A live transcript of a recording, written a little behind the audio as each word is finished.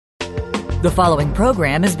The following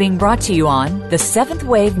program is being brought to you on the Seventh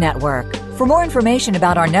Wave Network. For more information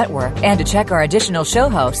about our network and to check our additional show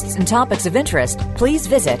hosts and topics of interest, please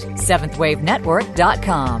visit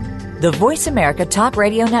seventhwavenetwork.com. The Voice America Talk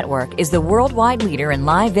Radio Network is the worldwide leader in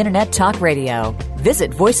live Internet talk radio. Visit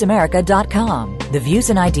voiceamerica.com. The views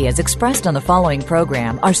and ideas expressed on the following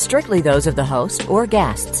program are strictly those of the host or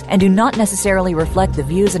guests and do not necessarily reflect the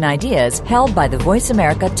views and ideas held by the Voice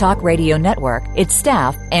America Talk Radio Network, its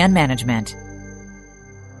staff, and management.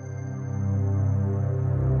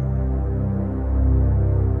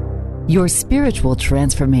 Your spiritual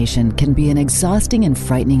transformation can be an exhausting and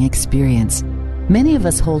frightening experience. Many of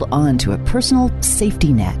us hold on to a personal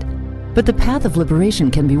safety net, but the path of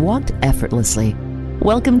liberation can be walked effortlessly.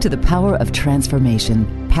 Welcome to the Power of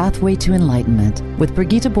Transformation, Pathway to Enlightenment with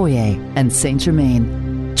Brigitte Boyer and Saint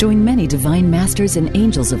Germain. Join many divine masters and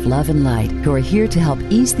angels of love and light who are here to help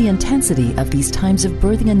ease the intensity of these times of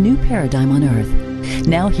birthing a new paradigm on Earth.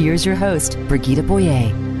 Now here's your host, Brigitte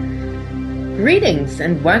Boyer. Greetings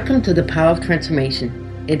and welcome to the Power of Transformation.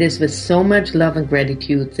 It is with so much love and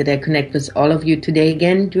gratitude that I connect with all of you today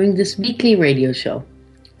again during this weekly radio show.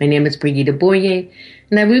 My name is Brigitte Boyer,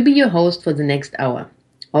 and I will be your host for the next hour.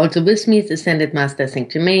 Also with me is Ascended Master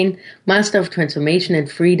Saint Germain, Master of Transformation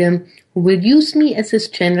and Freedom, who will use me as his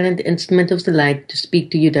channel and instrument of the light to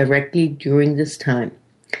speak to you directly during this time.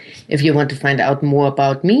 If you want to find out more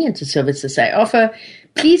about me and the services I offer,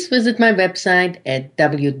 please visit my website at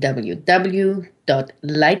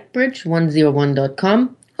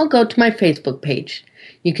www.lightbridge101.com or go to my Facebook page.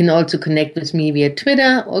 You can also connect with me via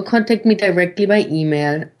Twitter or contact me directly by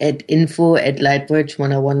email at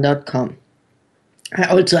info@lightbridge101.com. I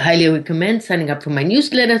also highly recommend signing up for my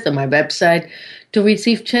newsletters on my website to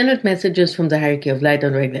receive channeled messages from the Hierarchy of Light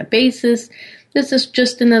on a regular basis. This is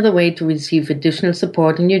just another way to receive additional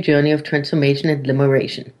support in your journey of transformation and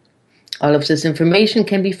liberation. All of this information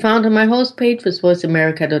can be found on my host page with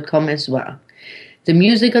voiceamerica.com as well. The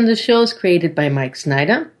music on the show is created by Mike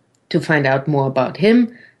Snyder. To find out more about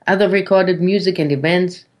him, other recorded music and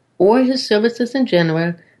events, or his services in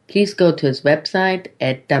general, please go to his website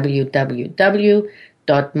at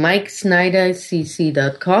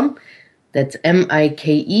www.mikesnydercc.com. That's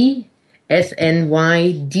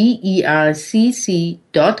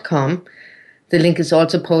MikeSnydercc.com. The link is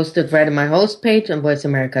also posted right on my host page on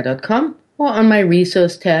voiceamerica.com or on my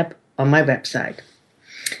resource tab on my website.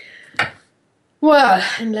 Well,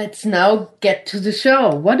 and let's now get to the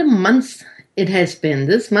show. What a month it has been.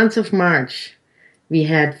 This month of March, we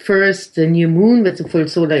had first the new moon with the full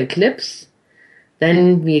solar eclipse.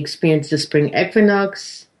 Then we experienced the spring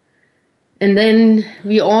equinox. And then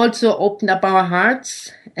we also opened up our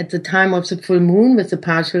hearts at the time of the full moon with the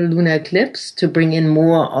partial lunar eclipse to bring in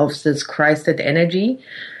more of this Christed energy,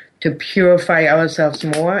 to purify ourselves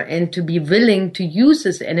more, and to be willing to use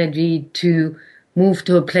this energy to move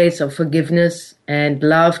to a place of forgiveness and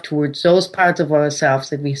love towards those parts of ourselves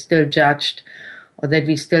that we still judged or that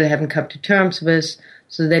we still haven't come to terms with,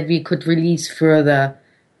 so that we could release further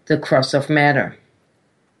the cross of matter.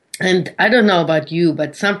 And I don't know about you,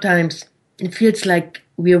 but sometimes it feels like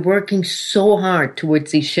we are working so hard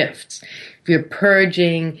towards these shifts. We're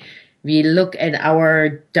purging, we look at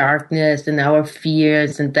our darkness and our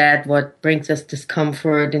fears and that what brings us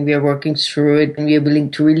discomfort, and we are working through it and we are willing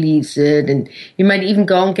to release it. And you might even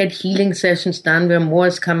go and get healing sessions done where more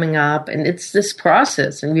is coming up. And it's this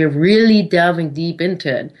process and we're really delving deep into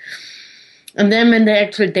it. And then when the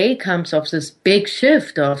actual day comes of this big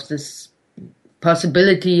shift, of this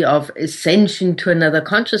possibility of ascension to another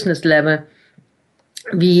consciousness level,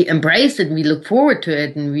 we embrace it and we look forward to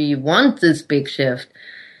it and we want this big shift.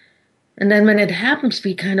 And then when it happens,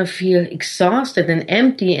 we kind of feel exhausted and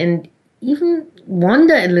empty and even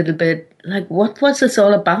wonder a little bit, like, what was this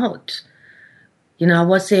all about? You know,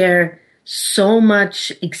 was there so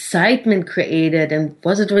much excitement created, and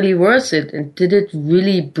was it really worth it? And did it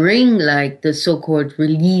really bring like the so-called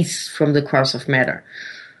release from the cross of matter?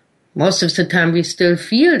 Most of the time we still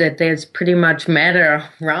feel that there's pretty much matter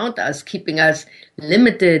around us, keeping us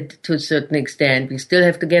limited to a certain extent. We still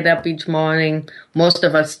have to get up each morning. Most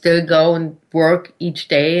of us still go and work each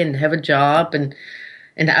day and have a job and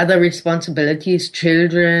other responsibilities,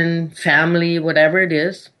 children, family, whatever it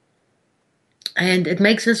is. And it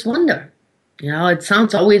makes us wonder. You know, it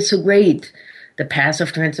sounds always so great, the path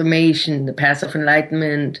of transformation, the path of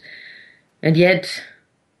enlightenment. And yet,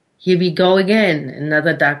 here we go again,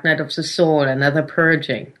 another dark night of the soul, another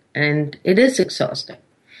purging. And it is exhausting.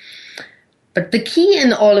 But the key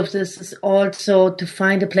in all of this is also to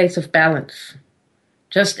find a place of balance.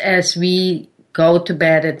 Just as we go to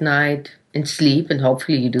bed at night and sleep, and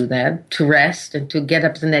hopefully you do that, to rest and to get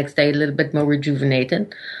up the next day a little bit more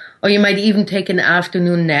rejuvenated. Or you might even take an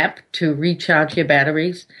afternoon nap to recharge your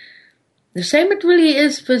batteries. The same it really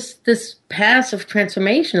is with this path of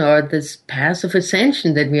transformation or this path of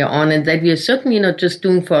ascension that we are on, and that we are certainly not just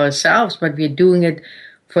doing for ourselves, but we are doing it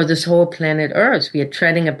for this whole planet Earth. We are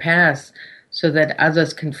treading a path so that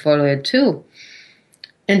others can follow it too.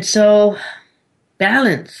 And so,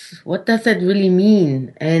 balance, what does that really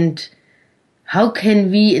mean? And how can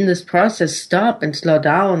we in this process stop and slow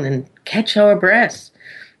down and catch our breath?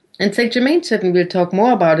 And St. Germain certainly will talk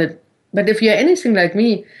more about it. But if you're anything like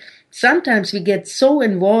me, sometimes we get so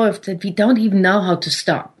involved that we don't even know how to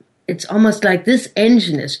stop. It's almost like this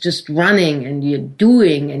engine is just running, and you're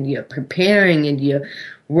doing and you're preparing and you're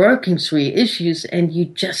working through issues, and you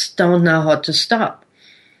just don't know how to stop.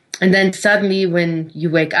 And then suddenly when you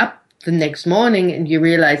wake up the next morning and you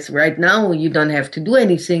realize right now you don't have to do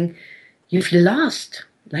anything, you feel lost.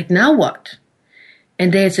 Like, now what?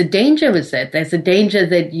 And there's a danger with that. There's a danger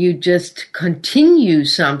that you just continue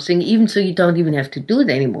something even so you don't even have to do it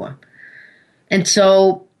anymore. And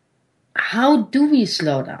so how do we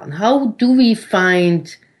slow down? How do we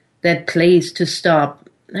find that place to stop?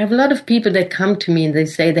 I have a lot of people that come to me and they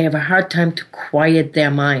say they have a hard time to quiet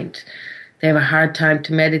their mind. They have a hard time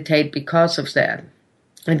to meditate because of that.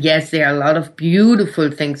 And yes, there are a lot of beautiful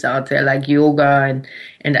things out there like yoga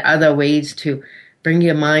and other ways to bring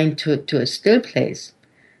your mind to a still place.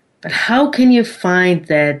 But how can you find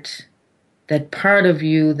that part of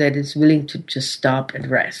you that is willing to just stop and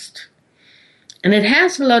rest? And it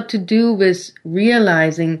has a lot to do with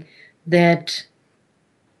realizing that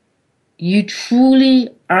you truly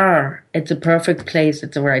are at the perfect place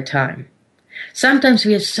at the right time. Sometimes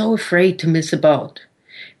we are so afraid to miss a boat.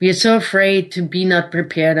 We are so afraid to be not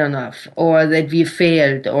prepared enough, or that we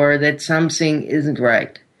failed, or that something isn't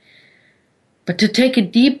right. But to take a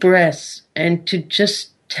deep breath and to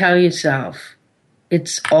just tell yourself,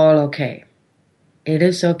 it's all okay. It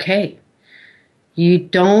is okay. You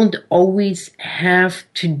don't always have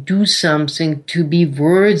to do something to be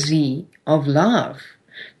worthy of love,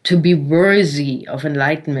 to be worthy of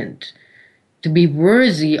enlightenment, to be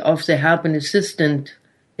worthy of the help and assistance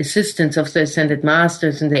of the ascended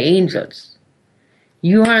masters and the angels.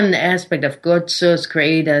 You are an aspect of God, Source,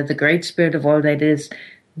 Creator, the great spirit of all that is,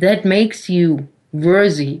 that makes you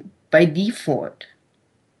worthy by default.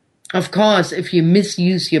 Of course, if you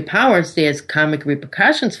misuse your powers, there's karmic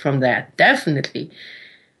repercussions from that, definitely.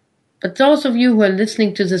 But those of you who are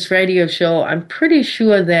listening to this radio show, I'm pretty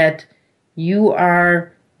sure that you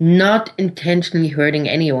are not intentionally hurting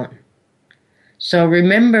anyone. So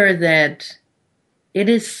remember that it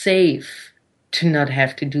is safe to not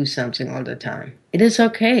have to do something all the time. It is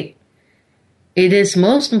okay. It is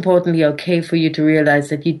most importantly okay for you to realize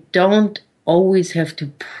that you don't always have to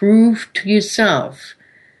prove to yourself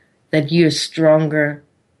that you're stronger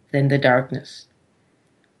than the darkness.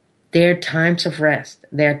 There are times of rest.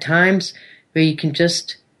 There are times where you can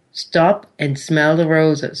just stop and smell the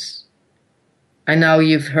roses. I know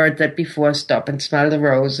you've heard that before, stop and smell the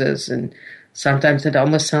roses, and sometimes it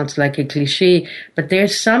almost sounds like a cliche, but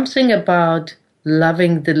there's something about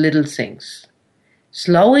loving the little things.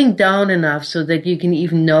 Slowing down enough so that you can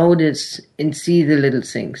even notice and see the little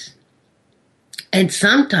things. And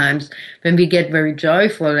sometimes when we get very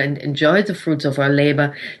joyful and enjoy the fruits of our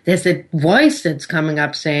labor, there's a voice that's coming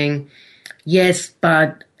up saying, yes,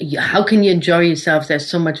 but how can you enjoy yourself? There's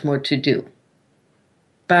so much more to do.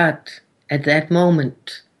 But at that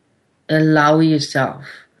moment, allow yourself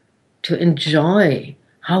to enjoy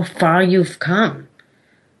how far you've come.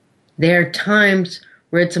 There are times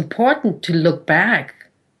where it's important to look back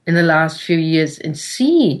in the last few years and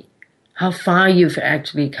see how far you've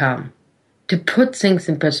actually come, to put things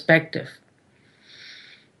in perspective.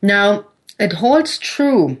 Now, it holds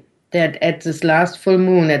true that at this last full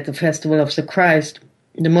moon at the Festival of the Christ,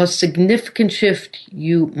 the most significant shift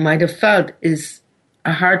you might have felt is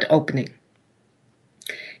a heart opening.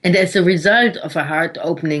 And as a result of a heart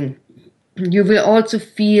opening, you will also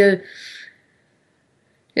feel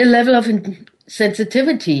a level of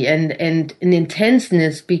sensitivity and an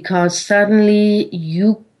intenseness, because suddenly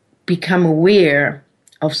you become aware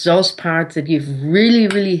of those parts that you've really,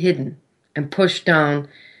 really hidden and pushed down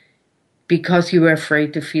because you were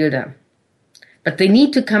afraid to feel them. But they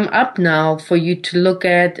need to come up now for you to look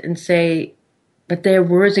at and say, but they're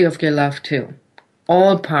worthy of your love too.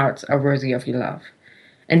 All parts are worthy of your love.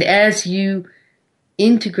 And as you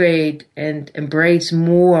integrate and embrace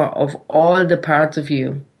more of all the parts of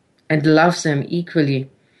you and love them equally,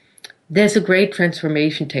 there's a great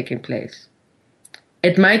transformation taking place.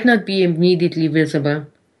 It might not be immediately visible,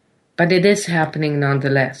 but it is happening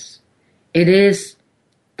nonetheless. It is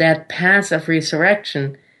that path of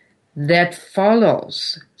resurrection that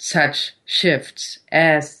follows such shifts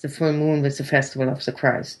as the full moon with the festival of the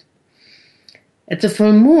Christ. At the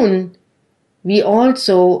full moon, we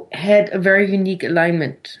also had a very unique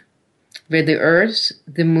alignment where the earth,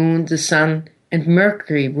 the moon, the sun, and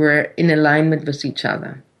Mercury were in alignment with each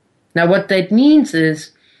other. Now what that means is,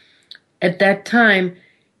 at that time,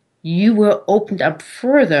 you were opened up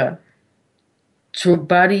further through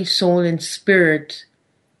body, soul, and spirit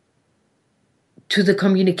to the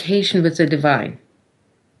communication with the divine.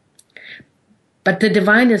 But the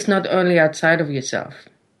divine is not only outside of yourself.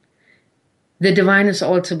 The divine is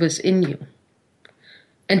also within you.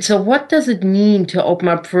 And so what does it mean to open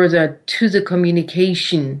up further to the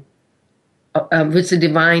communication with the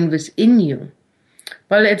divine within you?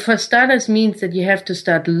 Well, it for starters means that you have to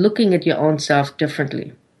start looking at your own self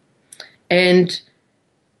differently. And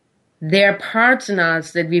there are parts in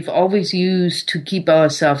us that we've always used to keep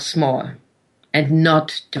ourselves small and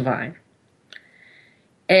not divine.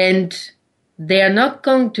 And they are not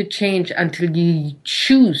going to change until you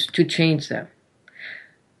choose to change them.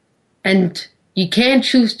 And you can't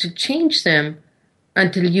choose to change them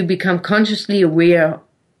until you become consciously aware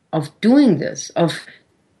of doing this, of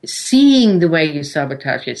seeing the way you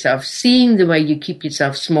sabotage yourself, seeing the way you keep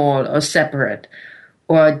yourself small or separate,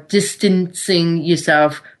 or distancing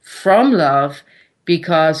yourself from love,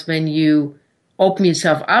 because when you open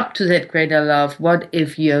yourself up to that greater love, what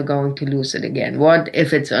if you're going to lose it again? What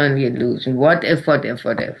if it's only an illusion? What if?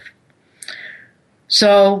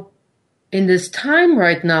 So, in this time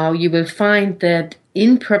right now, you will find that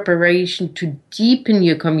in preparation to deepen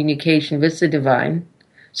your communication with the divine,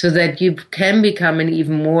 so that you can become an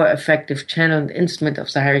even more effective channel and instrument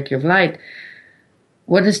of the hierarchy of light,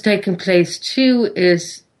 what is taking place too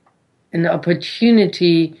is an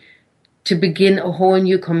opportunity to begin a whole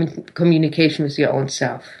new communication with your own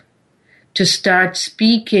self. To start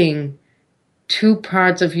speaking to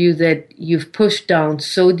parts of you that you've pushed down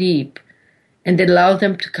so deep, and allow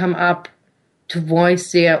them to come up to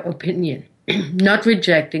voice their opinion. Not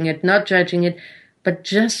rejecting it, not judging it, but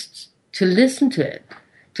just to listen to it.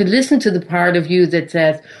 To listen to the part of you that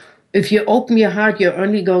says, if you open your heart, you're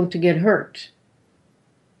only going to get hurt.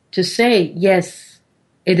 To say, yes,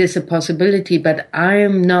 it is a possibility, but I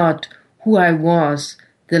am not who I was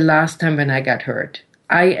the last time when I got hurt.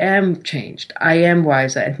 I am changed. I am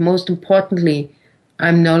wiser. And most importantly,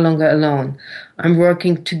 I'm no longer alone. I'm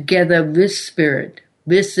working together with spirit,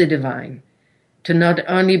 with the divine, to not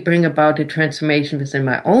only bring about a transformation within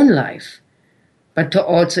my own life, but to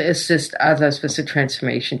also assist others with the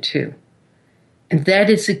transformation too. And that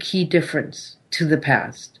is the key difference to the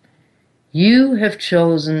past. You have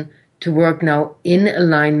chosen to work now in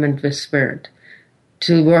alignment with spirit,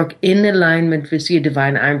 to work in alignment with your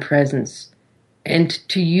divine I'm presence, and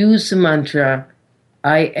to use the mantra,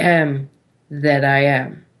 I am that I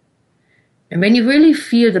am. And when you really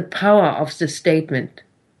feel the power of the statement,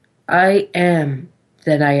 I am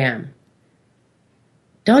that I am,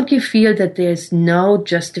 don't you feel that there's no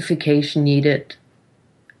justification needed?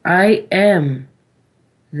 I am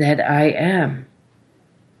that I am.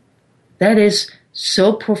 That is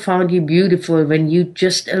so profoundly beautiful when you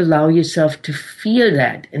just allow yourself to feel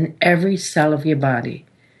that in every cell of your body.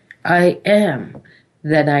 I am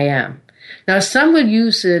that I am. Now, some will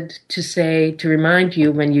use it to say, to remind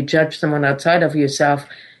you when you judge someone outside of yourself,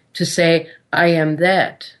 to say, I am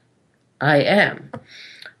that I am.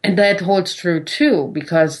 And that holds true too,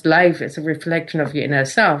 because life is a reflection of your inner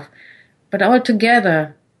self. But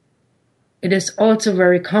altogether, it is also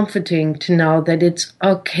very comforting to know that it's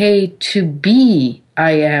okay to be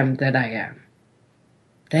I am that I am.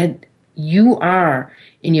 That you are,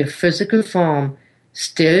 in your physical form,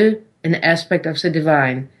 still an aspect of the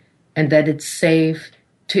divine, and that it's safe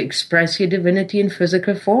to express your divinity in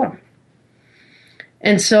physical form.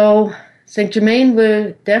 And so, St. Germain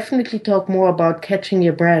will definitely talk more about catching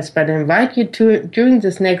your breath, but I invite you to, during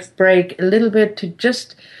this next break, a little bit to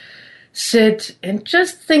just sit and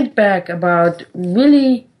just think back about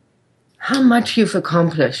really how much you've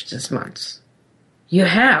accomplished this month. You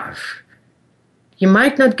have. You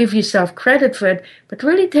might not give yourself credit for it, but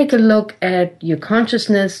really take a look at your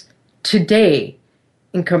consciousness today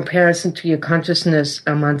in comparison to your consciousness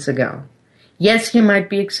a month ago. Yes, you might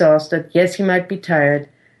be exhausted. Yes, you might be tired.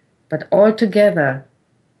 But altogether,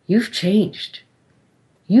 you've changed.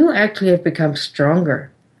 You actually have become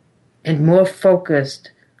stronger and more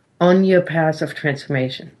focused on your path of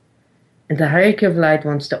transformation. And the Hierarchy of Light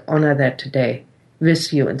wants to honor that today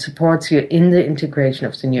with you and supports you in the integration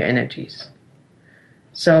of the new energies.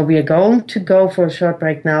 So we are going to go for a short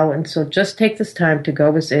break now, and so just take this time to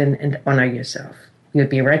go within and honor yourself. We'll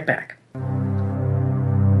be right back.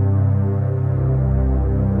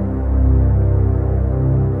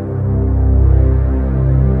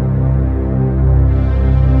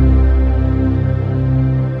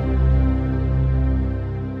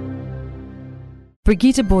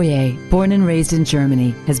 Brigitte Boyer, born and raised in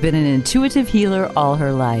Germany, has been an intuitive healer all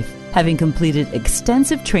her life. Having completed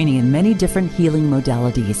extensive training in many different healing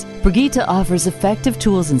modalities, Brigitte offers effective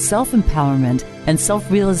tools in self-empowerment and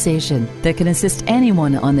self-realization that can assist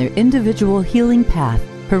anyone on their individual healing path.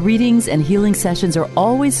 Her readings and healing sessions are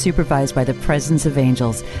always supervised by the presence of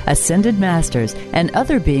angels, ascended masters, and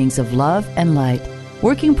other beings of love and light.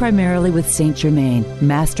 Working primarily with Saint Germain,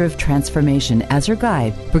 Master of Transformation, as her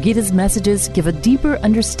guide, Brigitte's messages give a deeper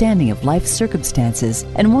understanding of life's circumstances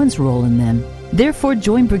and one's role in them. Therefore,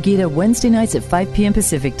 join Brigitte Wednesday nights at 5 p.m.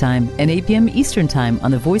 Pacific Time and 8 p.m. Eastern Time on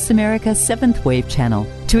the Voice America 7th Wave channel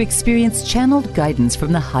to experience channeled guidance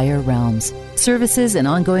from the higher realms. Services and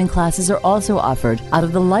ongoing classes are also offered out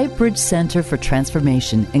of the Lightbridge Center for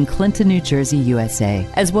Transformation in Clinton, New Jersey, USA,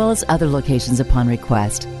 as well as other locations upon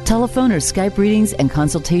request. Telephone or Skype readings and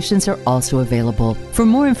consultations are also available. For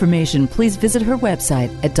more information, please visit her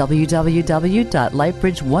website at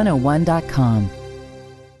www.lightbridge101.com.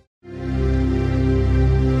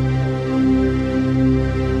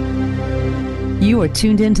 You are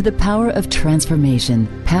tuned in to the Power of Transformation,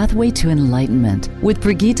 Pathway to Enlightenment with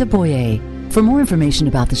Brigitte Boyer. For more information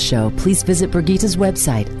about the show, please visit Brigitte's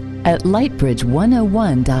website at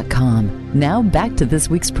lightbridge101.com. Now back to this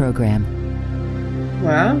week's program.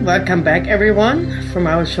 Well, welcome back, everyone, from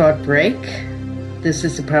our short break. This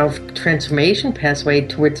is the Power of Transformation, Pathway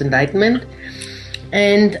towards Enlightenment.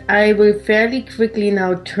 And I will fairly quickly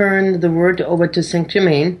now turn the word over to Saint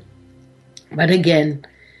Germain. But again,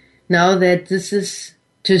 now that this is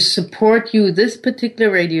to support you, this particular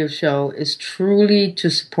radio show is truly to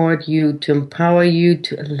support you, to empower you,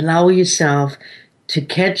 to allow yourself to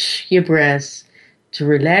catch your breath, to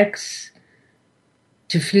relax,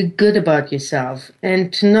 to feel good about yourself,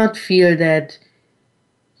 and to not feel that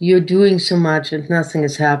you're doing so much and nothing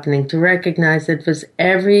is happening, to recognize that with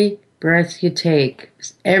every breath you take,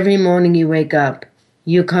 every morning you wake up,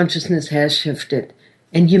 your consciousness has shifted.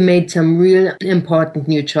 And you made some real important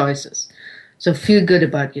new choices. So feel good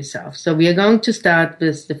about yourself. So we are going to start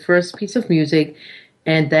with the first piece of music,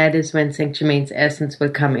 and that is when Saint Germain's essence will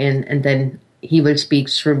come in, and then he will speak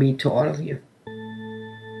through me to all of you.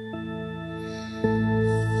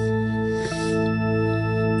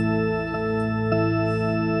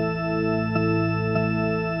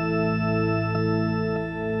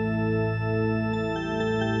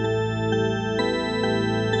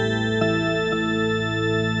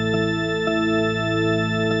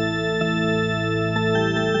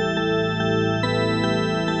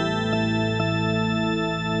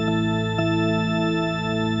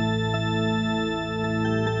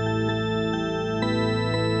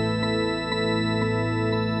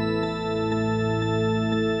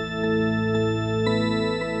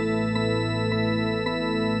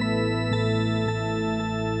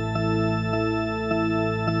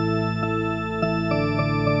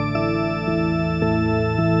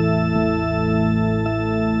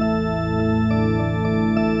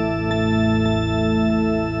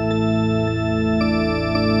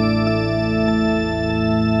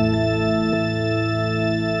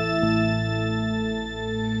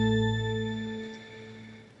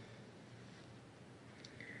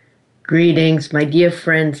 Greetings, my dear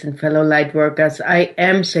friends and fellow light workers. I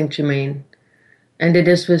am Saint Germain, and it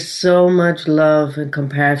is with so much love and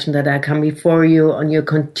compassion that I come before you on your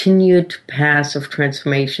continued path of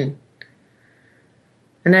transformation.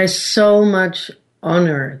 And I so much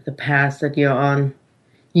honor the path that you're on,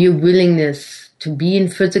 your willingness to be in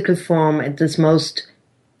physical form at this most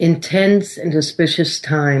intense and auspicious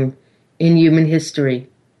time in human history.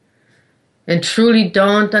 And truly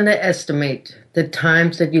don't underestimate the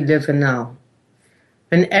times that you live in now.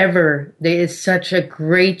 Whenever there is such a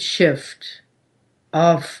great shift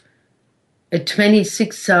of a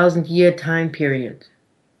 26,000 year time period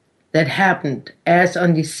that happened as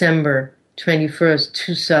on December 21st,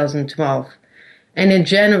 2012. And in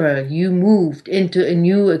general, you moved into a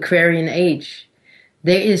new Aquarian age.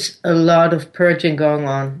 There is a lot of purging going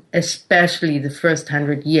on, especially the first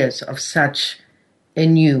 100 years of such a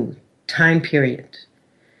new time period.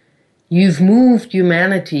 You've moved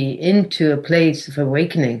humanity into a place of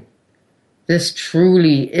awakening. This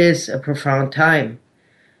truly is a profound time.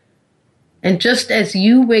 And just as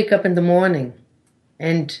you wake up in the morning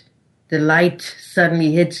and the light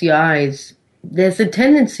suddenly hits your eyes there's a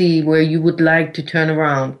tendency where you would like to turn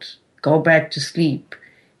around, go back to sleep,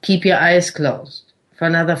 keep your eyes closed for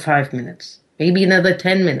another 5 minutes, maybe another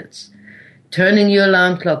 10 minutes, turning your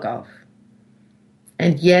alarm clock off.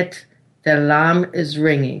 And yet the alarm is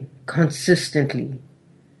ringing consistently,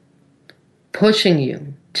 pushing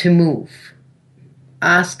you to move,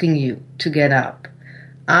 asking you to get up,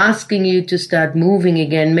 asking you to start moving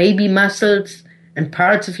again, maybe muscles and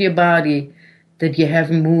parts of your body that you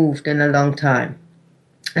haven't moved in a long time.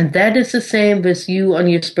 And that is the same with you on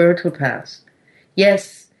your spiritual path.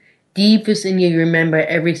 Yes, deep within you remember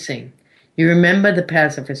everything. You remember the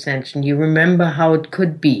path of ascension. You remember how it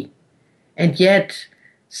could be. And yet,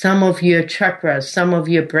 some of your chakras, some of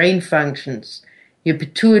your brain functions, your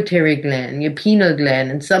pituitary gland, your pineal gland,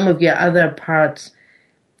 and some of your other parts,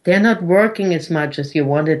 they're not working as much as you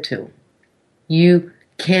wanted to. You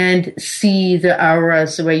can't see the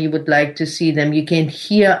auras the way you would like to see them. You can't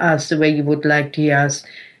hear us the way you would like to hear us.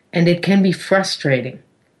 And it can be frustrating.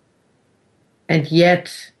 And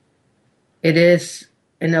yet, it is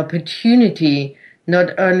an opportunity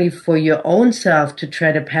not only for your own self to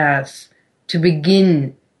tread a path, to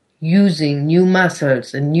begin using new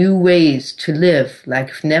muscles and new ways to live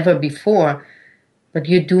like never before, but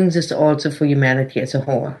you're doing this also for humanity as a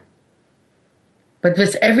whole. But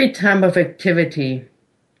with every time of activity,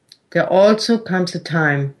 there also comes a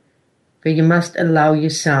time where you must allow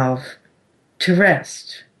yourself to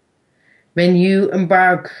rest. When you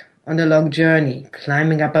embark on a long journey,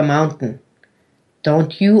 climbing up a mountain,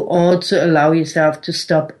 don't you also allow yourself to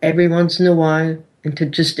stop every once in a while and to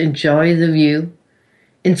just enjoy the view?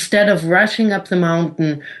 Instead of rushing up the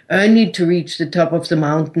mountain only to reach the top of the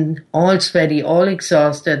mountain, all sweaty, all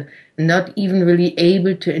exhausted, and not even really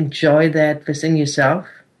able to enjoy that within yourself?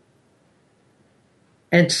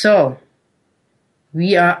 And so,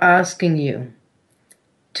 we are asking you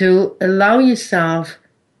to allow yourself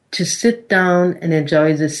to sit down and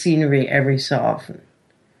enjoy the scenery every so often,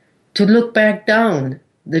 to look back down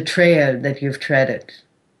the trail that you've treaded,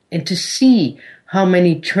 and to see how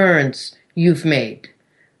many turns you've made,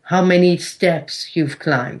 how many steps you've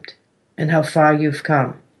climbed, and how far you've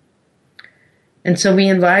come. And so we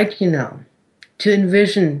invite you now to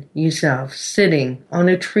envision yourself sitting on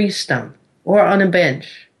a tree stump or on a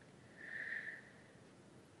bench,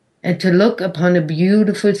 and to look upon a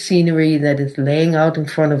beautiful scenery that is laying out in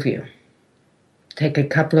front of you. Take a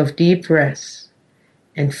couple of deep breaths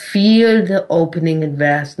and feel the opening and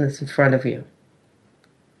vastness in front of you.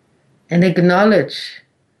 And acknowledge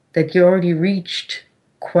that you already reached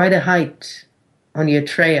quite a height on your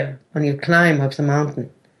trail, on your climb of the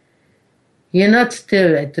mountain. You're not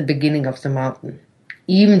still at the beginning of the mountain.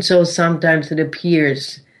 Even so, sometimes it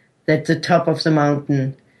appears that the top of the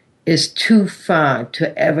mountain is too far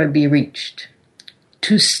to ever be reached,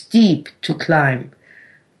 too steep to climb,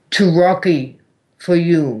 too rocky for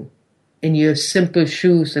you in your simple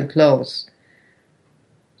shoes and clothes.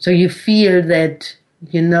 So you feel that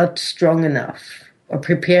you're not strong enough or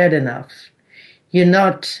prepared enough. You're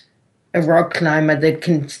not a rock climber that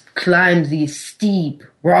can climb these steep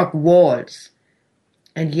rock walls.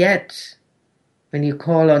 And yet, when you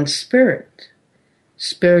call on Spirit,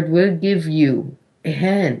 Spirit will give you a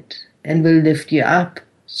hand and will lift you up,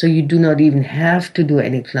 so you do not even have to do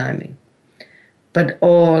any climbing, but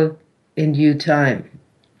all in due time.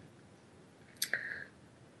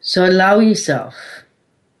 So allow yourself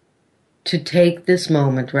to take this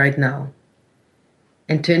moment right now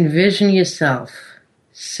and to envision yourself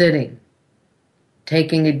sitting,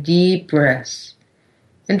 taking a deep breath,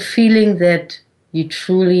 and feeling that you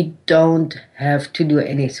truly don't have to do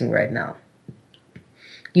anything right now.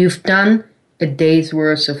 You've done a day's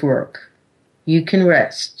worth of work. You can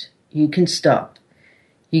rest. You can stop.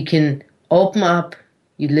 You can open up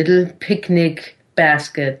your little picnic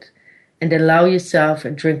basket and allow yourself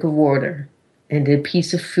a drink of water and a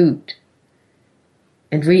piece of food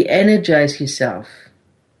and re-energize yourself.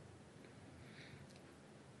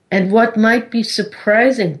 And what might be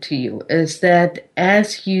surprising to you is that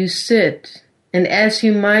as you sit and as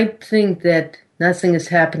you might think that nothing is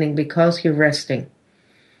happening because you're resting,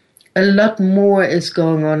 a lot more is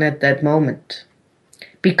going on at that moment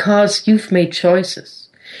because you've made choices.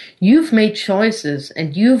 You've made choices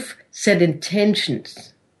and you've set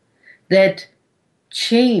intentions that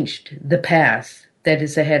changed the path that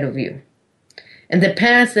is ahead of you. And the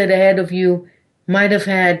path that ahead of you might have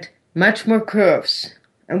had much more curves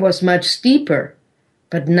and was much steeper.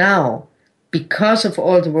 But now, because of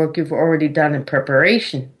all the work you've already done in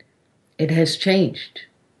preparation, it has changed.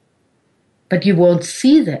 But you won't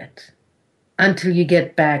see that until you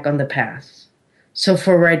get back on the path. So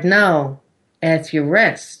for right now, as you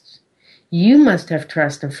rest, you must have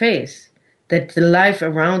trust and faith that the life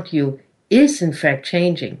around you is in fact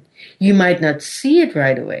changing. You might not see it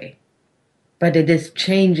right away, but it is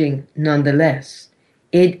changing nonetheless.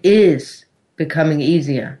 It is becoming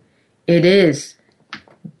easier. It is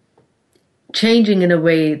changing in a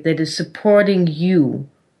way that is supporting you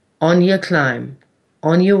on your climb,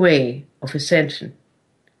 on your way of ascension.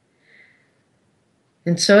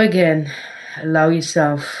 And so again, allow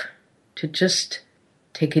yourself to just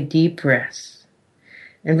take a deep breath.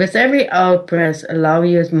 And with every out breath, allow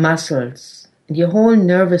your muscles and your whole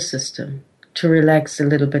nervous system to relax a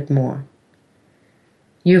little bit more.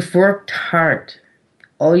 You've worked hard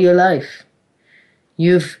all your life.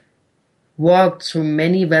 You've walked through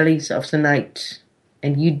many valleys of the night,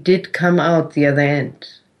 and you did come out the other end.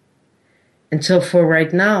 And so for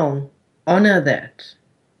right now, honor that.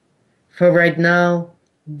 For right now,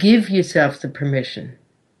 give yourself the permission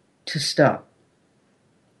to stop.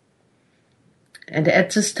 And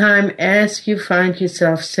at this time, as you find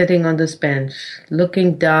yourself sitting on this bench,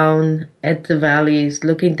 looking down at the valleys,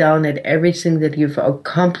 looking down at everything that you've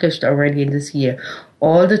accomplished already in this year,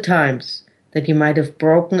 all the times that you might have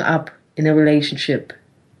broken up in a relationship,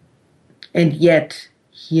 and yet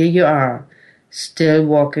here you are, still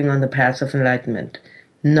walking on the path of enlightenment,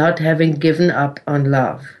 not having given up on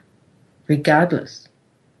love, regardless.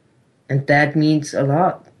 And that means a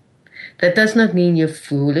lot. That does not mean you're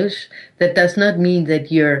foolish. That does not mean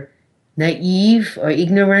that you're naive or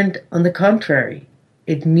ignorant. On the contrary,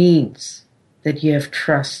 it means that you have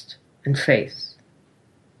trust and faith.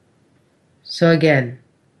 So again,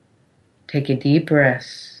 take a deep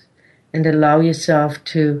breath and allow yourself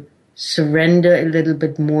to surrender a little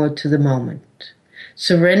bit more to the moment.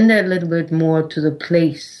 Surrender a little bit more to the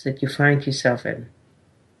place that you find yourself in.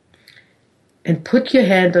 And put your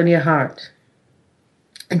hand on your heart.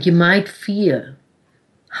 And you might feel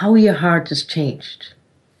how your heart has changed.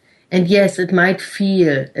 And yes, it might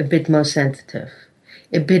feel a bit more sensitive,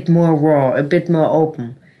 a bit more raw, a bit more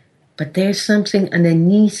open. But there's something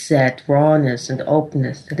underneath that rawness and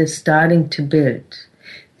openness that is starting to build.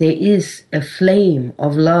 There is a flame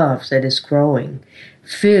of love that is growing,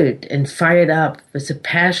 filled and fired up with the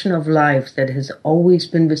passion of life that has always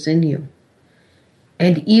been within you.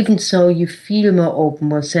 And even so you feel more open,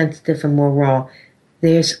 more sensitive, and more raw,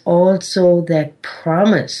 there's also that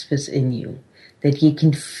promise within you that you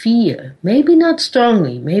can feel, maybe not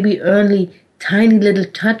strongly, maybe only tiny little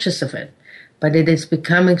touches of it, but it is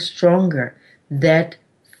becoming stronger, that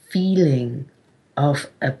feeling of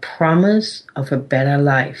a promise of a better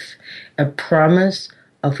life, a promise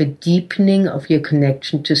of a deepening of your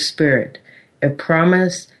connection to spirit, a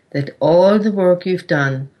promise that all the work you've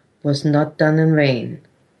done was not done in vain.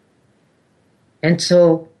 And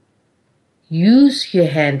so use your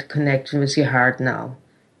hand connection with your heart now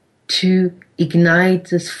to ignite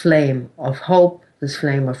this flame of hope, this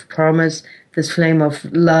flame of promise, this flame of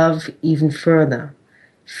love even further.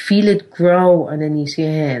 Feel it grow underneath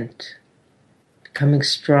your hand, becoming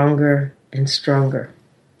stronger and stronger.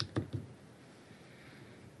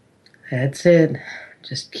 That's it.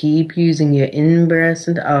 Just keep using your in-breath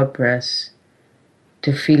and out-breath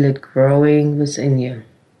to feel it growing within you.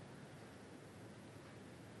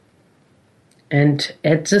 And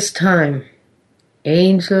at this time,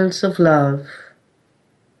 angels of love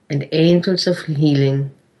and angels of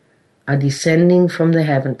healing are descending from the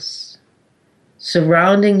heavens,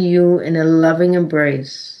 surrounding you in a loving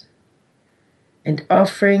embrace and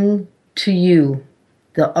offering to you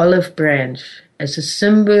the olive branch as a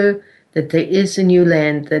symbol that there is a new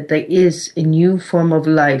land, that there is a new form of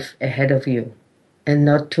life ahead of you and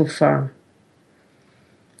not too far.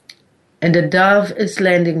 And a dove is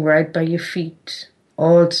landing right by your feet,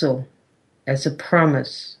 also as a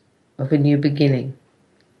promise of a new beginning.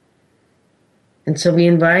 And so we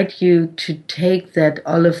invite you to take that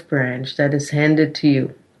olive branch that is handed to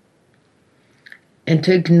you and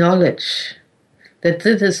to acknowledge that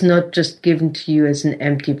this is not just given to you as an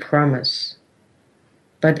empty promise,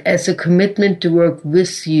 but as a commitment to work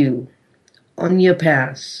with you on your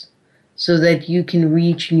path so that you can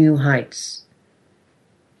reach new heights.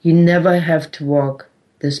 You never have to walk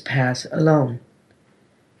this path alone.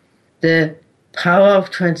 The power of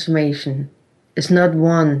transformation is not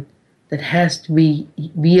one that has to be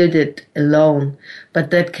wielded alone,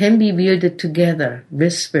 but that can be wielded together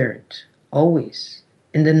with spirit, always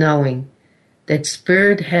in the knowing that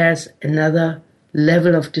spirit has another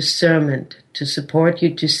level of discernment to support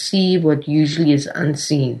you to see what usually is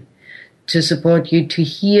unseen, to support you to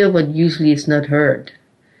hear what usually is not heard,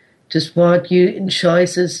 to support you in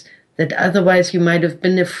choices that otherwise you might have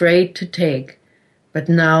been afraid to take, But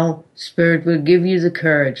now, Spirit will give you the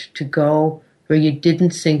courage to go where you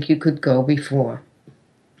didn't think you could go before.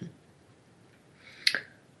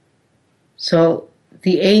 So,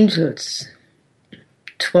 the angels,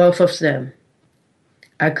 12 of them,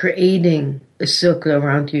 are creating a circle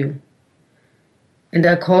around you and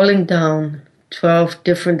are calling down 12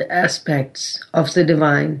 different aspects of the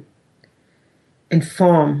divine in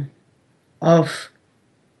form of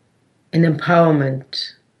an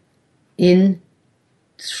empowerment in,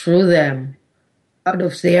 through them, out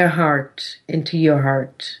of their heart into your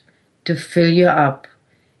heart, to fill you up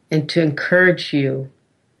and to encourage you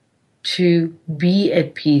to be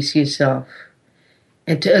at peace yourself,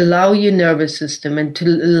 and to allow your nervous system and to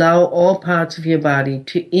allow all parts of your body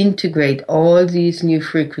to integrate all these new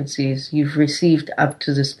frequencies you've received up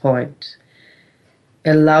to this point.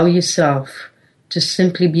 Allow yourself to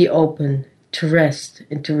simply be open, to rest,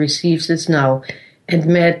 and to receive this now. And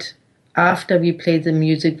Matt, after we play the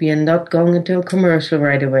music, we are not going into a commercial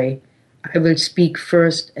right away. I will speak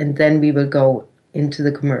first, and then we will go into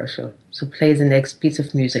the commercial. So play the next piece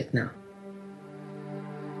of music now.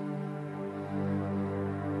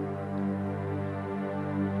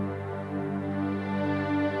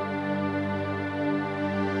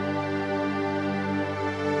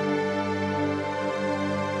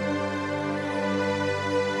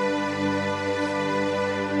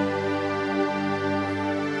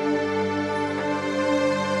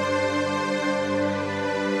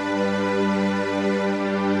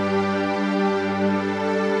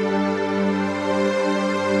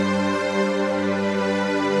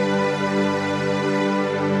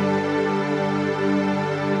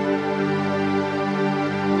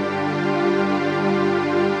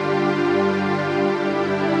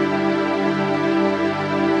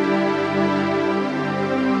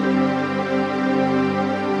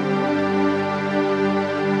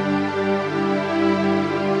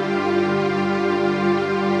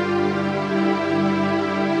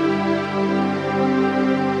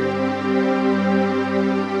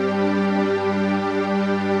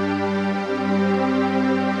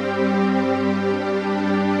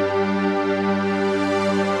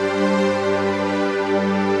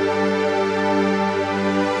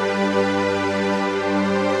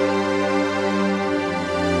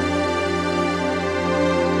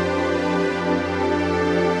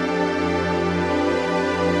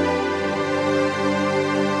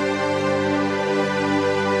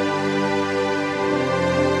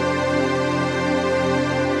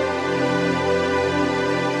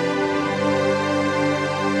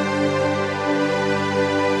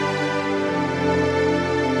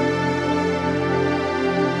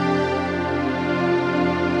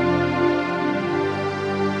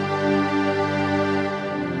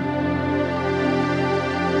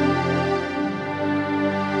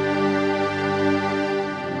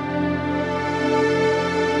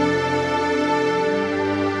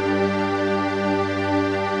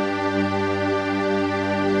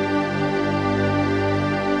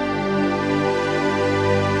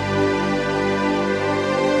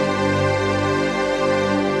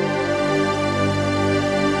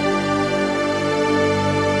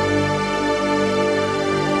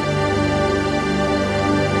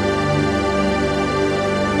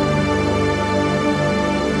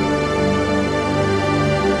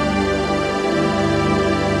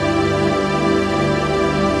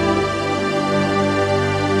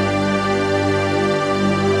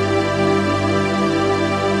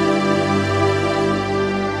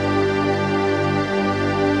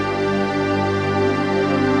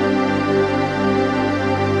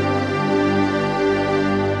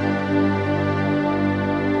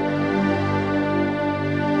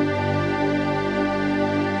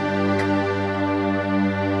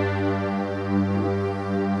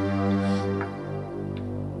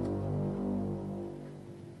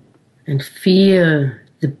 And feel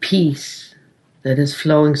the peace that is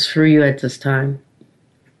flowing through you at this time.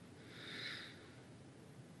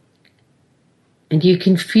 And you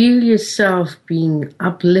can feel yourself being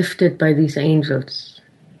uplifted by these angels.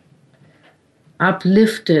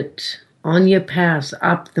 Uplifted on your path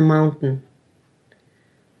up the mountain.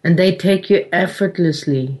 And they take you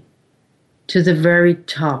effortlessly to the very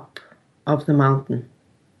top of the mountain.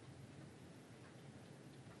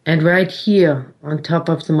 And right here on top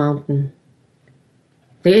of the mountain,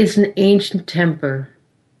 there is an ancient temple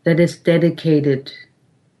that is dedicated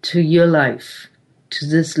to your life, to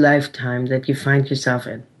this lifetime that you find yourself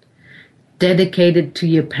in. Dedicated to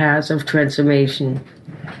your path of transformation.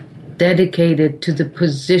 Dedicated to the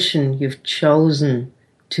position you've chosen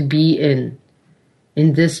to be in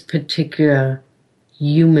this particular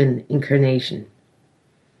human incarnation.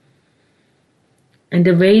 And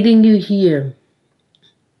awaiting you here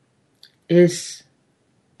is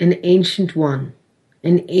an ancient one,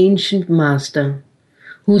 an ancient master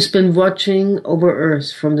who's been watching over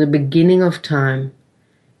Earth from the beginning of time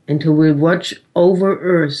and who will watch over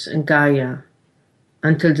Earth and Gaia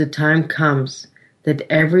until the time comes that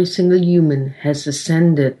every single human has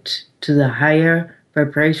ascended to the higher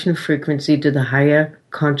vibrational frequency, to the higher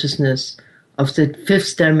consciousness of the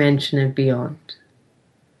fifth dimension and beyond.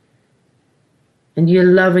 And you're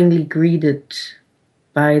lovingly greeted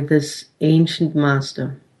by this ancient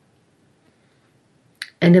master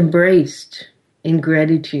and embraced in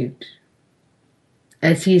gratitude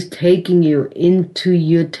as he is taking you into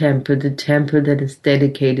your temple, the temple that is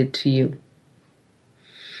dedicated to you.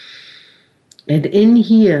 And in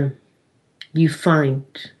here you find,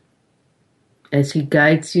 as he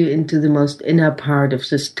guides you into the most inner part of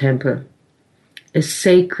this temple, a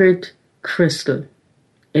sacred crystal.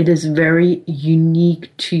 It is very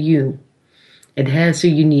unique to you. It has a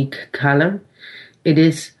unique color. It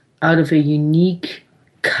is out of a unique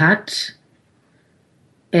cut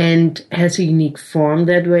and has a unique form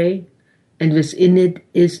that way. And within it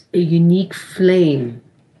is a unique flame,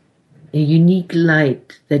 a unique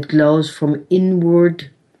light that glows from inward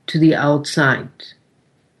to the outside.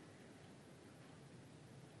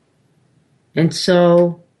 And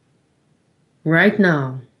so, right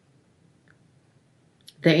now,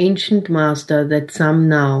 the ancient master that some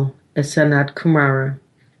know as Sanat Kumara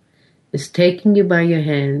is taking you by your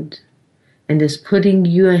hand and is putting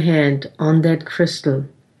your hand on that crystal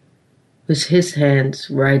with his hands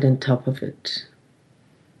right on top of it.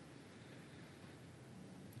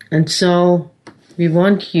 And so we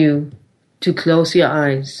want you to close your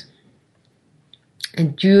eyes,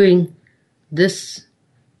 and during this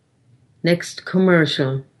next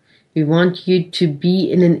commercial, we want you to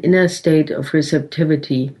be in an inner state of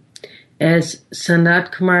receptivity as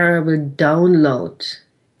Sanat Kumara will download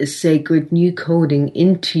a sacred new coding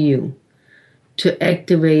into you to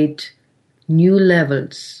activate new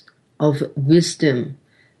levels of wisdom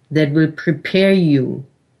that will prepare you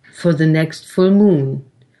for the next full moon,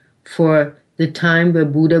 for the time where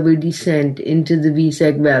Buddha will descend into the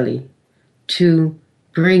Vizag Valley to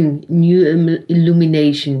bring new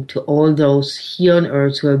illumination to all those here on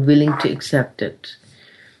earth who are willing to accept it.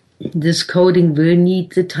 This coding will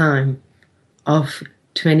need the time of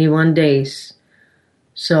 21 days.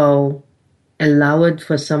 So allow it,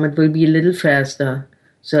 for some it will be a little faster.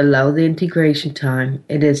 So allow the integration time.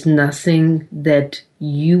 It is nothing that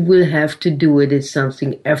you will have to do. It is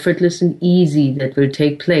something effortless and easy that will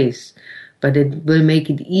take place. But it will make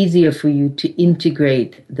it easier for you to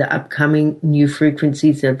integrate the upcoming new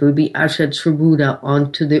frequencies that will be ushered through Buddha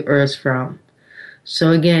onto the earth realm.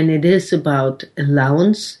 So again, it is about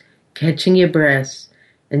allowance, catching your breath,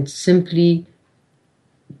 and simply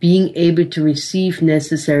being able to receive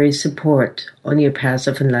necessary support on your path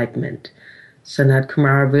of enlightenment. Sanat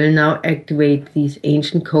Kumara will now activate these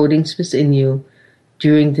ancient codings within you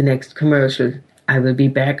during the next commercial. I will be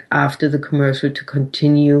back after the commercial to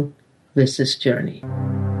continue with this journey.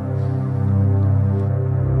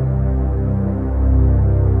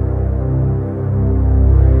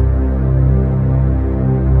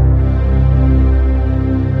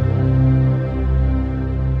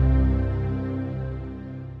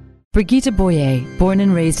 Brigitte Boyer, born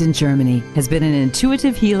and raised in Germany, has been an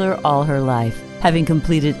intuitive healer all her life. Having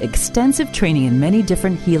completed extensive training in many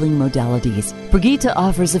different healing modalities, Brigitte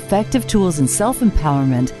offers effective tools in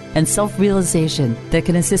self-empowerment and self-realization that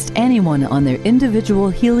can assist anyone on their individual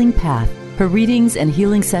healing path. Her readings and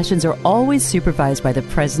healing sessions are always supervised by the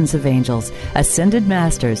presence of angels, ascended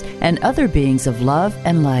masters, and other beings of love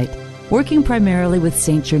and light. Working primarily with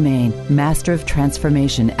Saint Germain, Master of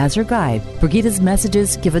Transformation, as her guide, Brigitte's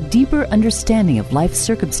messages give a deeper understanding of life's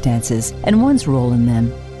circumstances and one's role in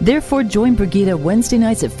them. Therefore, join Brigitte Wednesday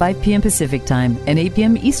nights at 5 p.m. Pacific Time and 8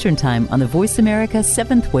 p.m. Eastern Time on the Voice America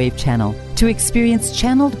 7th Wave channel to experience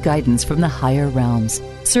channeled guidance from the higher realms.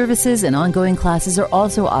 Services and ongoing classes are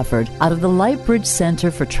also offered out of the Lightbridge Center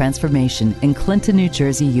for Transformation in Clinton, New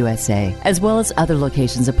Jersey, USA, as well as other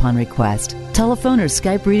locations upon request. Telephone or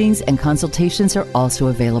Skype readings and consultations are also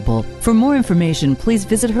available. For more information, please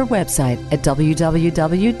visit her website at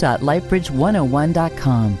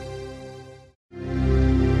www.lightbridge101.com.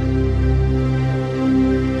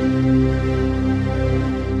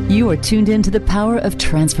 You are tuned in to the Power of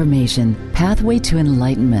Transformation, Pathway to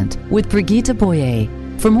Enlightenment with Brigitte Boyer.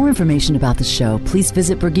 For more information about the show, please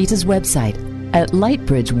visit Brigitte's website at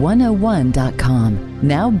lightbridge101.com.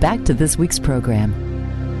 Now back to this week's program.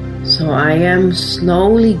 So I am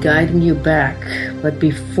slowly guiding you back, but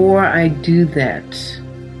before I do that,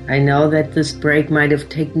 I know that this break might have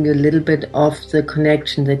taken you a little bit off the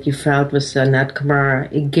connection that you felt with Sanat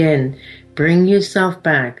Kumara. Again, bring yourself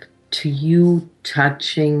back to you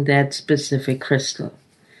touching that specific crystal.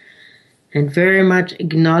 And very much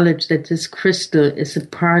acknowledge that this crystal is a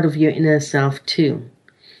part of your inner self too.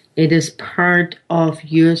 It is part of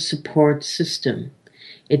your support system.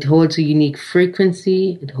 It holds a unique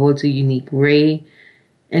frequency, it holds a unique ray,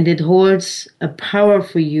 and it holds a power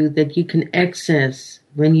for you that you can access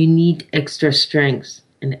when you need extra strength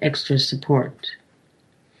and extra support.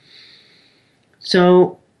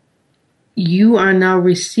 So you are now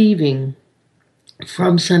receiving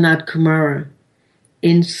from Sanat Kumara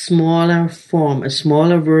in smaller form, a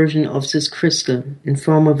smaller version of this crystal in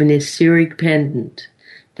form of an etheric pendant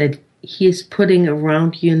that he is putting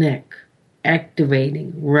around your neck,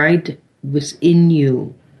 activating right within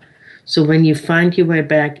you. So when you find your way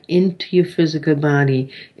back into your physical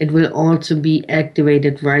body, it will also be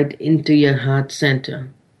activated right into your heart center.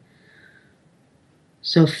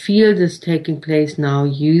 So feel this taking place now.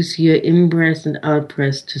 Use your in-breath and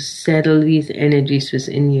out-breath to settle these energies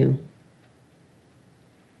within you.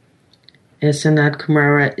 As Sanat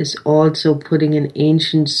Kumara is also putting an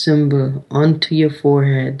ancient symbol onto your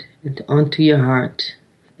forehead and onto your heart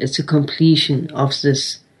as a completion of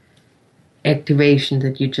this activation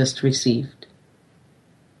that you just received.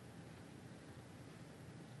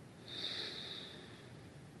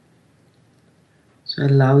 So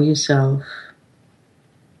allow yourself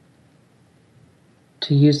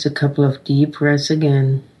to use a couple of deep breaths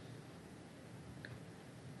again.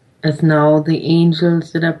 As now the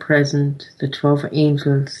angels that are present, the 12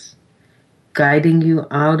 angels, guiding you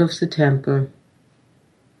out of the temple,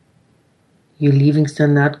 you're leaving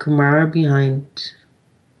Sanat Kumara behind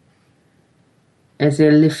as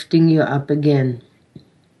they're lifting you up again.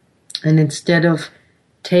 And instead of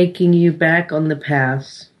taking you back on the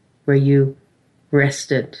path where you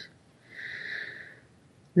rested,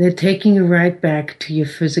 they're taking you right back to your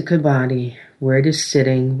physical body, where it is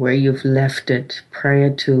sitting, where you've left it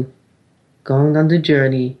prior to going on the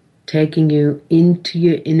journey, taking you into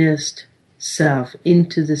your innerst self,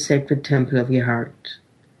 into the sacred temple of your heart.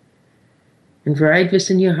 And right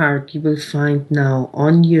within your heart, you will find now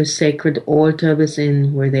on your sacred altar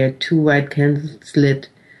within, where there are 2 white candles lit,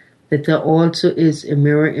 that there also is a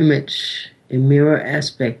mirror image, a mirror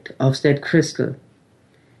aspect of that crystal.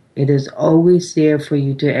 It is always there for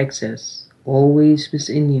you to access, always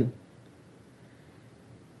within you.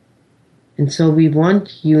 And so we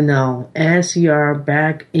want you now, as you are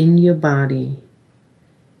back in your body,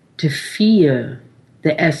 to feel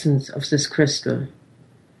the essence of this crystal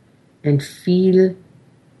and feel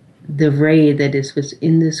the ray that is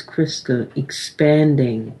within this crystal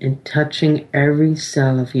expanding and touching every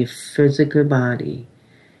cell of your physical body.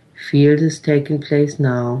 Feel this taking place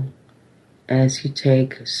now as you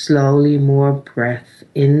take slowly more breath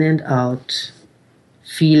in and out,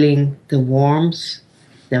 feeling the warmth,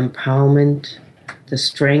 the empowerment, the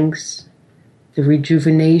strength, the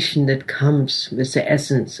rejuvenation that comes with the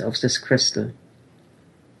essence of this crystal.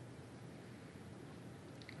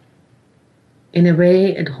 In a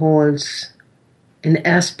way, it holds an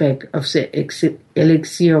aspect of the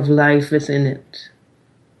elixir of life within it.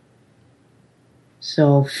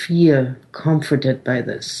 So feel comforted by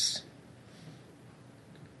this.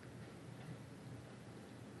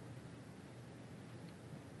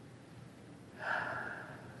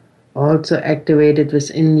 Also activated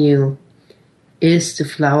within you is the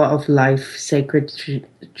flower of life, sacred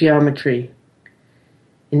geometry.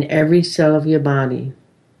 In every cell of your body,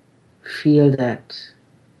 feel that.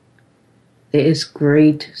 There is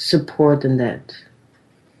great support in that.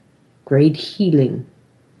 Great healing,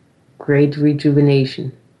 great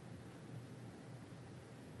rejuvenation.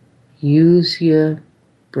 Use your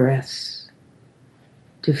breath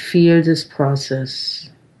to feel this process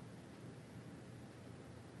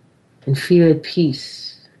and feel at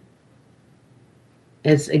peace,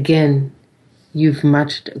 as again you've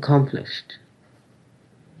much accomplished.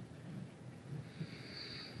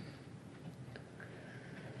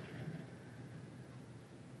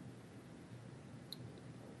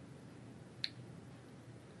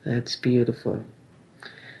 That's beautiful.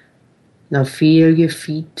 Now feel your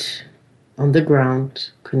feet on the ground,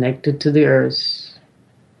 connected to the earth.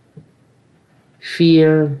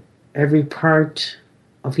 Feel every part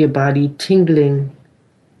of your body tingling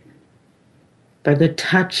by the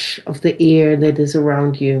touch of the air that is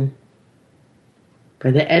around you,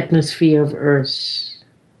 by the atmosphere of earth,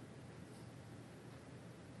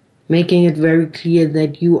 making it very clear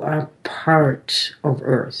that you are part of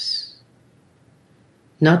earth,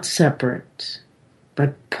 not separate,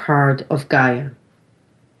 but part of Gaia.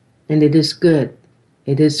 And it is good.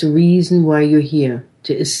 It is the reason why you're here,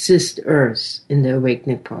 to assist Earth in the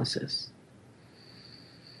awakening process.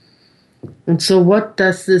 And so what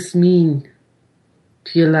does this mean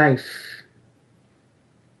to your life?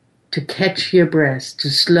 To catch your breath, to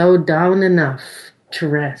slow down enough to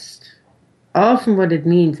rest. Often what it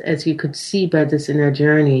means, as you could see by this inner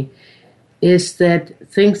journey, is that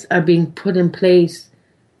things are being put in place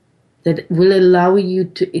that will allow you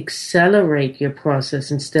to accelerate your process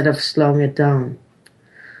instead of slowing it down.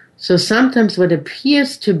 So sometimes what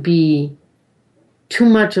appears to be too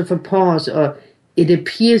much of a pause, or it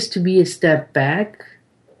appears to be a step back,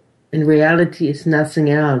 in reality is nothing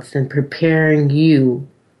else than preparing you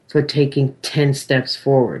for taking 10 steps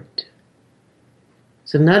forward.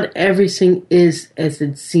 So not everything is as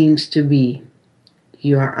it seems to be.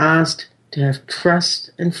 You are asked to have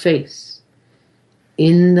trust and faith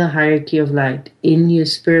in the hierarchy of light, in your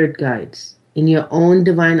spirit guides, in your own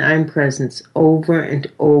divine I Am presence over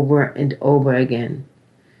and over and over again.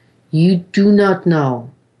 You do not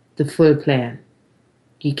know the full plan.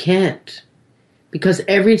 You can't. Because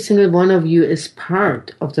every single one of you is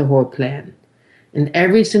part of the whole plan. And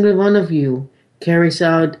every single one of you carries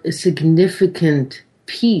out a significant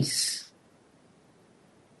piece.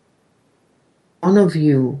 One of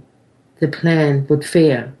you, the plan would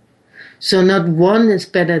fail. So not one is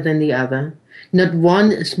better than the other. Not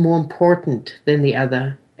one is more important than the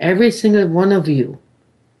other. Every single one of you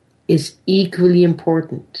is equally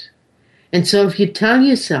important. And so if you tell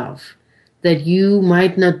yourself that you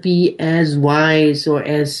might not be as wise or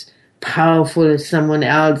as powerful as someone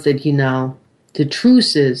else that you know, the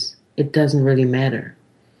truth is, it doesn't really matter.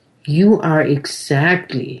 You are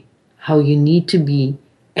exactly how you need to be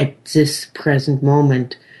at this present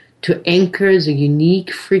moment to anchor the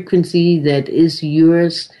unique frequency that is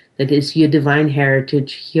yours, that is your divine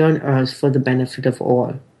heritage here on earth for the benefit of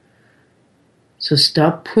all. So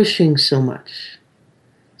stop pushing so much.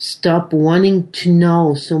 Stop wanting to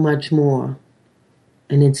know so much more.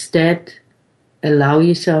 And instead, allow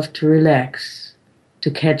yourself to relax,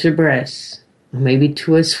 to catch a breath, or maybe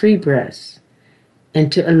 2 or 3 breaths,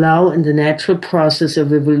 and to allow in the natural process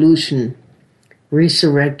of evolution,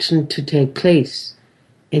 resurrection to take place,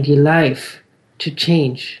 and your life to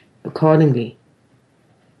change accordingly.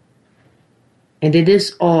 And it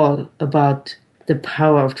is all about the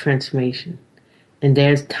power of transformation. And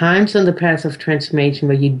there's times on the path of transformation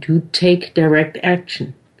where you do take direct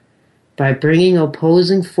action by bringing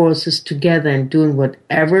opposing forces together and doing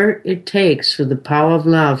whatever it takes through the power of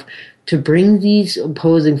love to bring these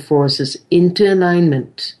opposing forces into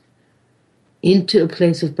alignment, into a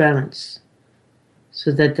place of balance,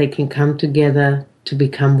 so that they can come together to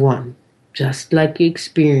become one, just like you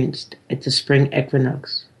experienced at the spring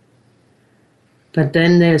equinox. But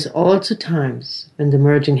then there's also times when the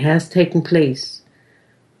merging has taken place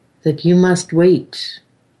that you must wait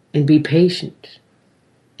and be patient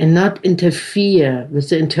and not interfere with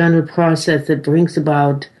the internal process that brings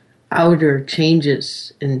about outer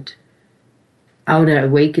changes and outer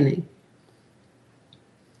awakening.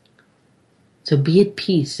 So be at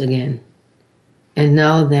peace again, and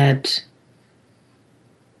know that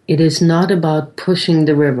it is not about pushing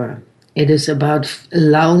the river. It is about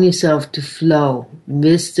allowing yourself to flow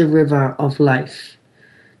with the river of life,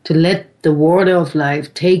 to let the water of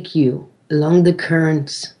life take you along the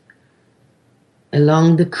currents,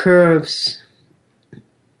 along the curves,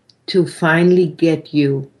 to finally get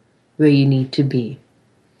you where you need to be.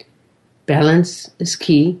 Balance is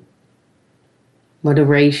key.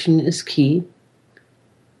 Moderation is key.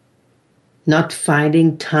 Not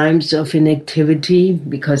finding times of inactivity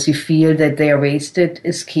because you feel that they are wasted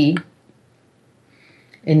is key.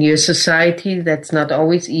 In your society, that's not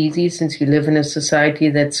always easy, since you live in a society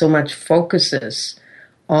that so much focuses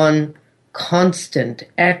on constant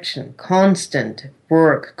action, constant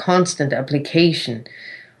work, constant application,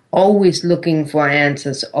 always looking for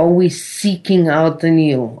answers, always seeking out the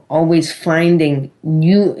new, always finding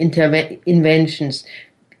new inventions,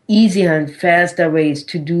 easier and faster ways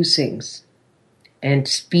to do things. And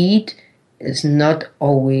speed is not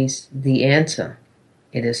always the answer.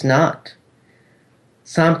 It is not.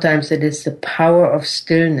 Sometimes it is the power of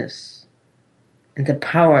stillness and the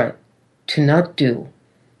power to not do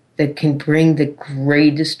that can bring the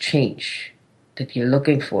greatest change that you're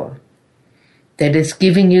looking for, that is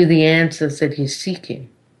giving you the answers that you're seeking.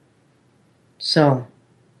 So,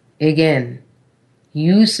 again,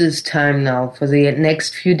 use this time now for the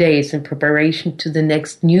next few days in preparation to the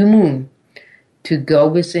next new moon to go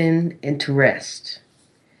within and to rest.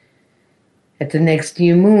 At the next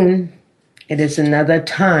new moon, it is another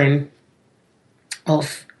time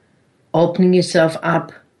of opening yourself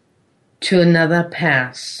up to another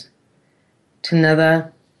path, to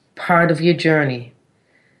another part of your journey.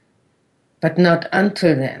 But not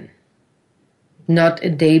until then, not a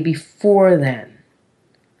day before then.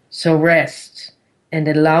 So rest and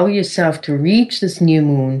allow yourself to reach this new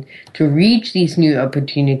moon, to reach these new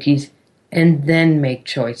opportunities, and then make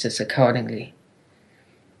choices accordingly.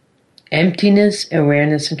 Emptiness,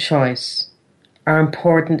 awareness, and choice are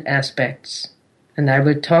important aspects, and I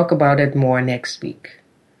will talk about it more next week.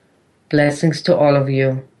 Blessings to all of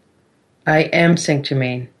you. I am Saint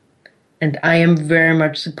Germain, and I am very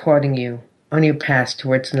much supporting you on your path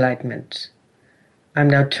towards enlightenment. I'm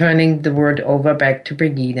now turning the word over back to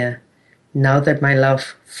Brigitte, now that my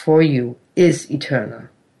love for you is eternal,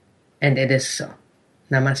 and it is so.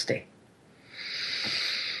 Namaste.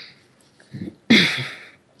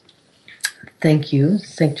 Thank you,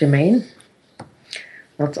 Saint Germain.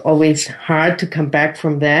 It's always hard to come back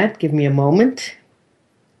from that. Give me a moment.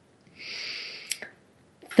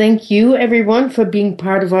 Thank you, everyone, for being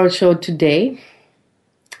part of our show today.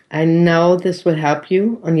 I know this will help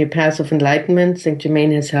you on your path of enlightenment. Saint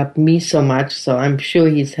Germain has helped me so much, so I'm sure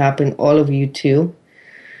he's helping all of you too.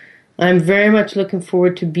 I'm very much looking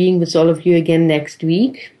forward to being with all of you again next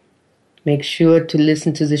week. Make sure to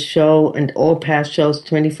listen to the show and all past shows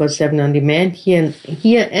 24/7 on demand here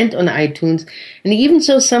and on iTunes. And even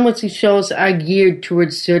so, some of these shows are geared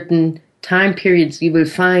towards certain time periods you will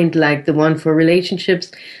find, like the one for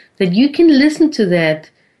relationships, that you can listen to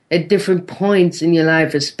that at different points in your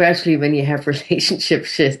life, especially when you have relationship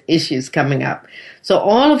issues coming up. So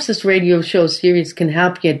all of this radio show series can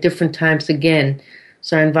help you at different times again.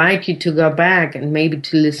 So I invite you to go back and maybe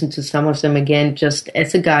to listen to some of them again, just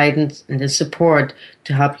as a guidance and a support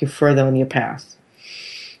to help you further on your path.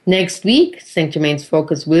 Next week, Saint Germain's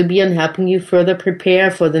focus will be on helping you further prepare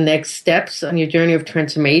for the next steps on your journey of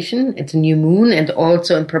transformation. It's a new moon, and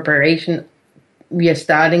also in preparation, we are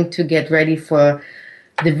starting to get ready for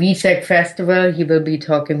the VSEC Festival. He will be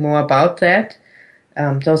talking more about that.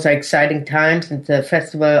 Those are exciting times, and the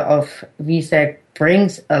Festival of VSEC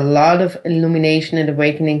brings a lot of illumination and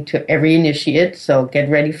awakening to every initiate, so get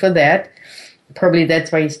ready for that. Probably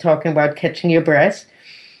that's why he's talking about catching your breath.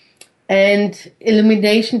 And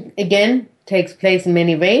illumination, again, takes place in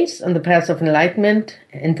many ways on the path of enlightenment,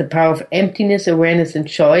 and the power of emptiness, awareness, and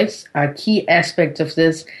choice are key aspects of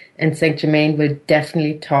this, and Saint Germain will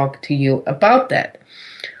definitely talk to you about that.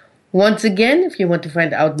 Once again, if you want to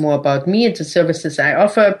find out more about me and the services I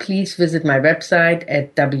offer, please visit my website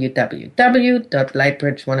at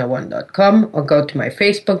www.lightbridge101.com or go to my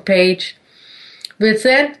Facebook page. With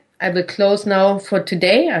that, I will close now for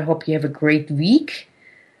today. I hope you have a great week.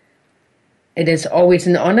 It is always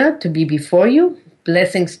an honor to be before you.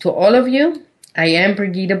 Blessings to all of you. I am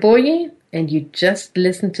Brigitte Boyer, and you just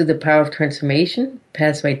listened to The Power of Transformation,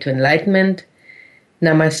 Pathway to Enlightenment.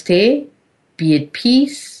 Namaste. Be at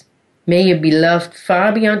peace. May you be loved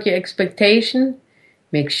far beyond your expectation.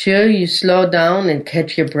 Make sure you slow down and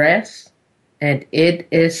catch your breath. And it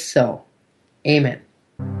is so. Amen.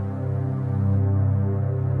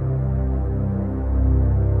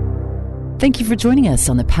 Thank you for joining us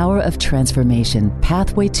on The Power of Transformation,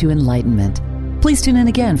 Pathway to Enlightenment. Please tune in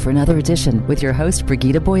again for another edition with your host,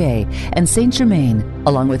 Brigitte Boyer, and Saint Germain,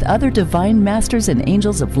 along with other divine masters and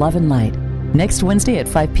angels of love and light. Next Wednesday at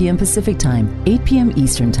 5 p.m. Pacific Time, 8 p.m.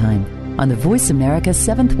 Eastern Time, on the Voice America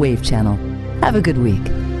 7th Wave Channel. Have a good week.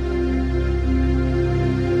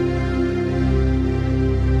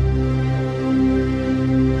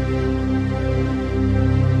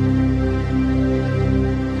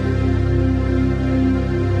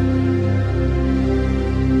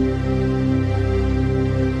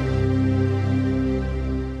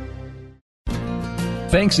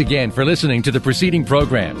 Thanks again for listening to the preceding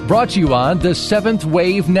program, brought to you on the 7th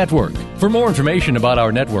Wave Network. For more information about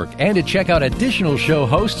our network and to check out additional show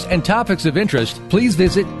hosts and topics of interest, please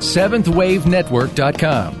visit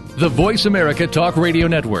 7thwavenetwork.com. The Voice America Talk Radio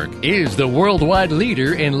Network is the worldwide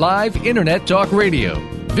leader in live Internet talk radio.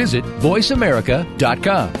 Visit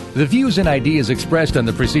voiceamerica.com. The views and ideas expressed on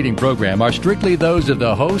the preceding program are strictly those of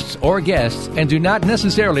the hosts or guests and do not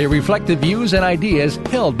necessarily reflect the views and ideas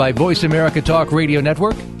held by Voice America Talk Radio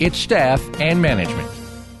Network, its staff, and management.